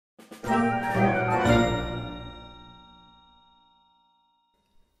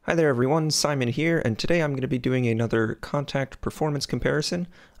Hi there everyone, Simon here, and today I'm going to be doing another Kontakt performance comparison.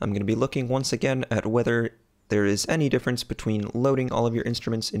 I'm going to be looking once again at whether there is any difference between loading all of your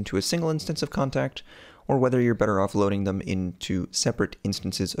instruments into a single instance of Kontakt, or whether you're better off loading them into separate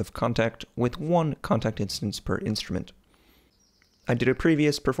instances of Kontakt with one Kontakt instance per instrument. I did a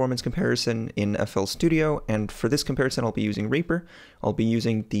previous performance comparison in FL Studio, and for this comparison I'll be using Reaper. I'll be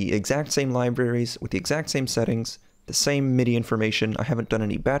using the exact same libraries with the exact same settings, the same MIDI information. I haven't done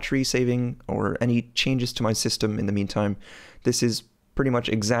any battery saving or any changes to my system in the meantime. This is pretty much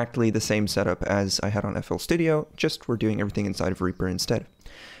exactly the same setup as I had on FL Studio, just we're doing everything inside of Reaper instead.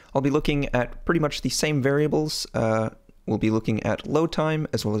 I'll be looking at pretty much the same variables. We'll be looking at load time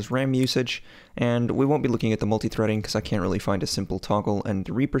as well as RAM usage, and we won't be looking at the multi-threading because I can't really find a simple toggle, and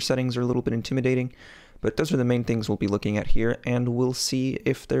the Reaper settings are a little bit intimidating, but those are the main things we'll be looking at here, and we'll see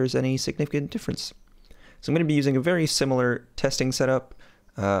if there's any significant difference. So I'm going to be using a very similar testing setup.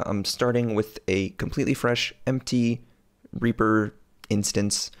 I'm starting with a completely fresh, empty Reaper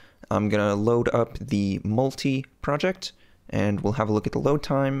instance. I'm going to load up the multi project, and we'll have a look at the load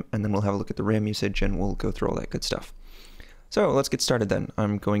time, and then we'll have a look at the RAM usage, and we'll go through all that good stuff. So let's get started then.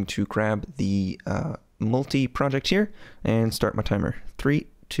 I'm going to grab the multi project here and start my timer. 3,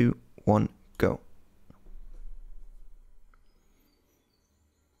 2, 1, go.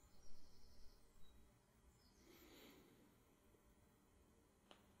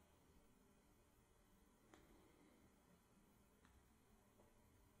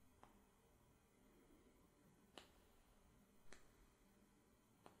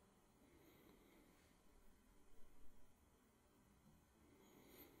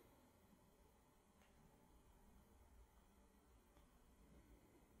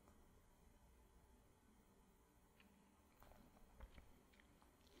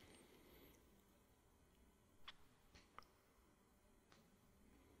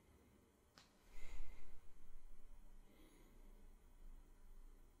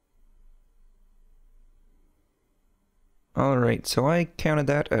 Alright, so I counted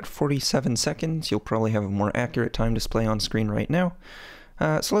that at 47 seconds. You'll probably have a more accurate time display on screen right now.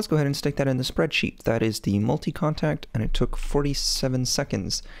 So let's go ahead and stick that in the spreadsheet. That is the multi-Kontakt, and it took 47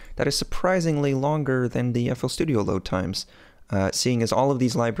 seconds. That is surprisingly longer than the FL Studio load times. Seeing as all of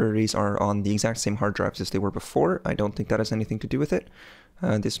these libraries are on the exact same hard drives as they were before, I don't think that has anything to do with it.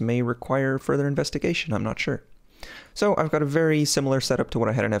 This may require further investigation, I'm not sure. So I've got a very similar setup to what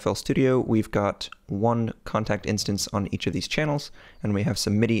I had in FL Studio. We've got one Kontakt instance on each of these channels, and we have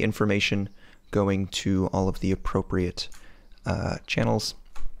some MIDI information going to all of the appropriate channels.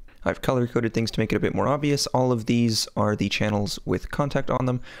 I've color-coded things to make it a bit more obvious. All of these are the channels with Kontakt on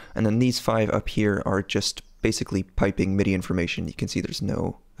them, and then these 5 up here are just basically piping MIDI information. You can see there's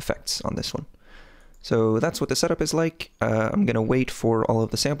no effects on this one. So that's what the setup is like. I'm going to wait for all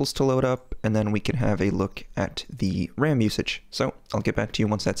of the samples to load up, and then we can have a look at the RAM usage. So I'll get back to you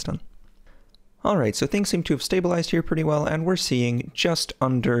once that's done. Alright, so things seem to have stabilized here pretty well, and we're seeing just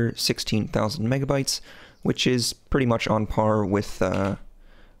under 16,000 megabytes, which is pretty much on par with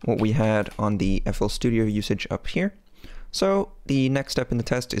what we had on the FL Studio usage up here. So the next step in the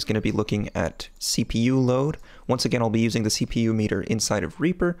test is going to be looking at CPU load. Once again, I'll be using the CPU meter inside of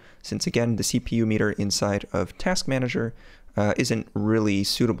Reaper, since again, the CPU meter inside of Task Manager isn't really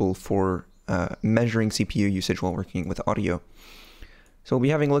suitable for measuring CPU usage while working with audio. So we'll be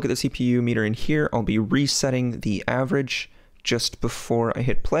having a look at the CPU meter in here. I'll be resetting the average just before I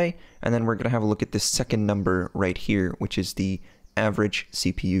hit play, and then we're going to have a look at this second number right here, which is the average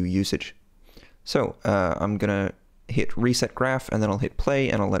CPU usage. So I'm going to hit reset graph, and then I'll hit play,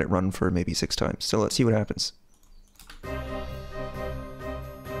 and I'll let it run for maybe 6 times. So let's see what happens.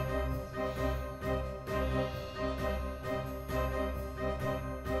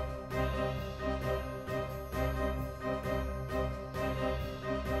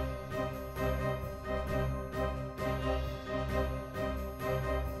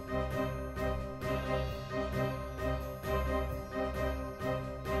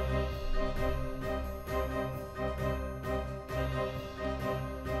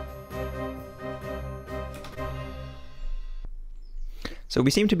 So we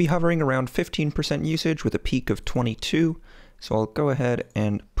seem to be hovering around 15% usage with a peak of 22. So I'll go ahead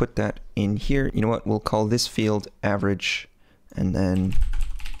and put that in here. You know what? We'll call this field average, and then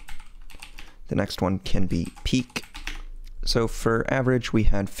the next one can be peak. So for average, we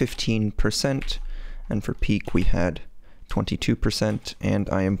had 15%, and for peak, we had 22%, and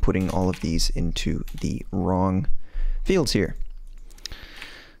I am putting all of these into the wrong fields here.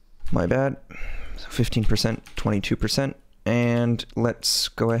 My bad. So 15%, 22%. And let's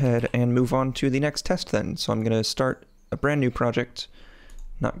go ahead and move on to the next test then. So I'm going to start a brand new project,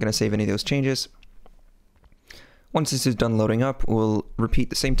 Not going to save any of those changes. Once this is done loading up, we'll repeat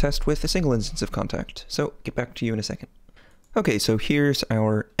the same test with a single instance of Kontakt. So get back to you in a second. Okay, so here's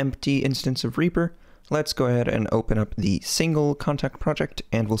our empty instance of Reaper. Let's go ahead and open up the single Kontakt project,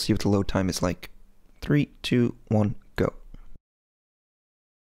 and we'll see what the load time is like. 3, 2, 1, go.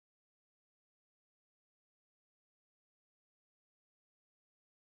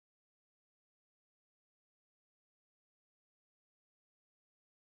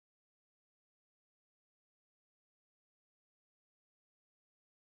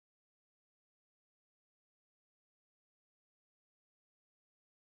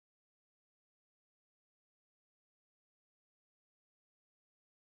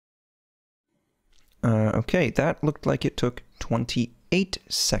 Okay, that looked like it took 28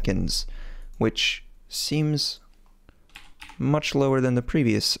 seconds, which seems much lower than the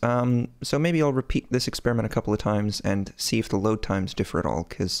previous. So maybe I'll repeat this experiment a couple of times and see if the load times differ at all,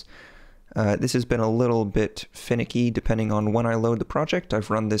 because this has been a little bit finicky depending on when I load the project. I've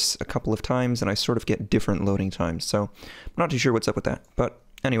run this a couple of times and I sort of get different loading times, so I'm not too sure what's up with that. But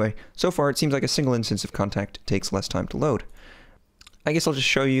anyway, so far it seems like a single instance of Kontakt takes less time to load. I guess I'll just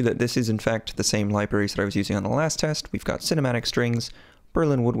show you that this is in fact the same libraries that I was using on the last test. We've got cinematic strings,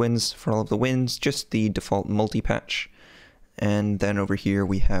 Berlin woodwinds for all of the winds, just the default multi-patch. And then over here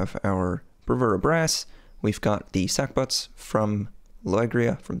we have our bravura brass. We've got the sackbuts from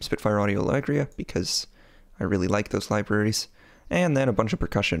Loegria, from Spitfire Audio Loegria, because I really like those libraries. And then a bunch of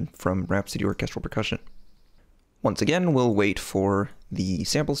percussion from Rhapsody Orchestral Percussion. Once again, we'll wait for the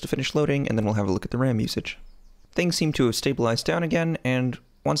samples to finish loading, and then we'll have a look at the RAM usage. Things seem to have stabilized down again, and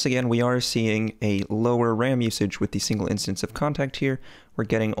once again we are seeing a lower RAM usage with the single instance of Kontakt here. We're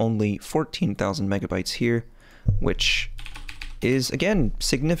getting only 14,000 megabytes here, which is, again,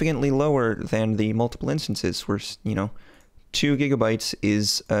 significantly lower than the multiple instances, where, 2 gigabytes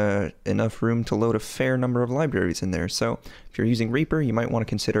is enough room to load a fair number of libraries in there. So if you're using Reaper, you might want to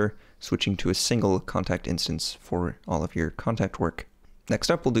consider switching to a single Kontakt instance for all of your Kontakt work.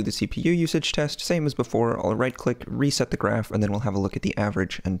 Next up, we'll do the CPU usage test, same as before. I'll right-click, reset the graph, and then we'll have a look at the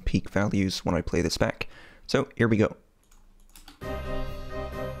average and peak values when I play this back. So here we go.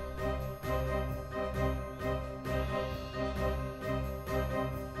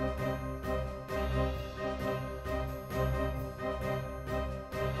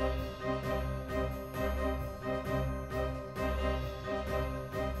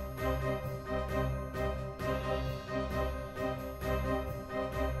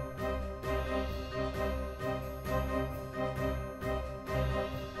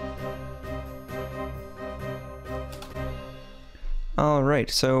 Alright,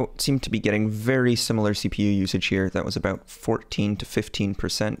 so it seemed to be getting very similar CPU usage here. That was about 14 to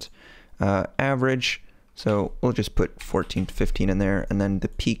 15% average. So we'll just put 14 to 15 in there, and then the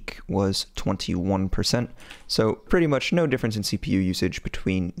peak was 21%. So pretty much no difference in CPU usage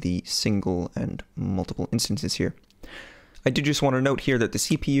between the single and multiple instances here. I did just want to note here that the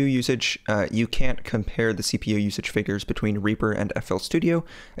CPU usage, you can't compare the CPU usage figures between Reaper and FL Studio,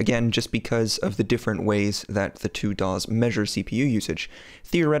 again, just because of the different ways that the two DAWs measure CPU usage.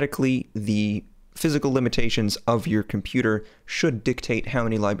 Theoretically, the physical limitations of your computer should dictate how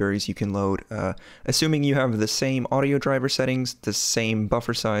many libraries you can load. Assuming you have the same audio driver settings, the same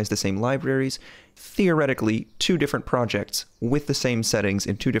buffer size, the same libraries, theoretically, two different projects with the same settings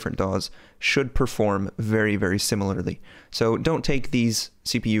in two different DAWs should perform very, very similarly. So don't take these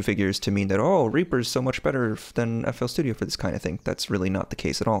CPU figures to mean that, oh, Reaper's so much better than FL Studio for this kind of thing. That's really not the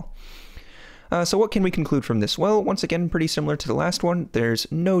case at all. So what can we conclude from this? Well, once again, pretty similar to the last one. There's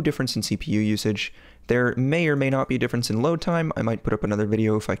no difference in CPU usage. There may or may not be a difference in load time. I might put up another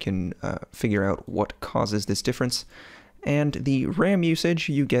video if I can figure out what causes this difference. And the RAM usage,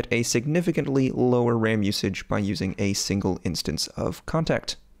 you get a significantly lower RAM usage by using a single instance of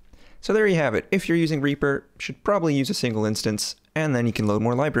Kontakt. So there you have it. If you're using Reaper, you should probably use a single instance, and then you can load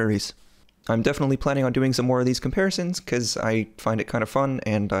more libraries. I'm definitely planning on doing some more of these comparisons, because I find it kind of fun,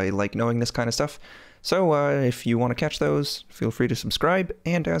 and I like knowing this kind of stuff. So if you want to catch those, feel free to subscribe,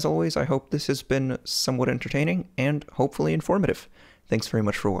 and as always, I hope this has been somewhat entertaining and hopefully informative. Thanks very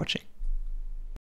much for watching.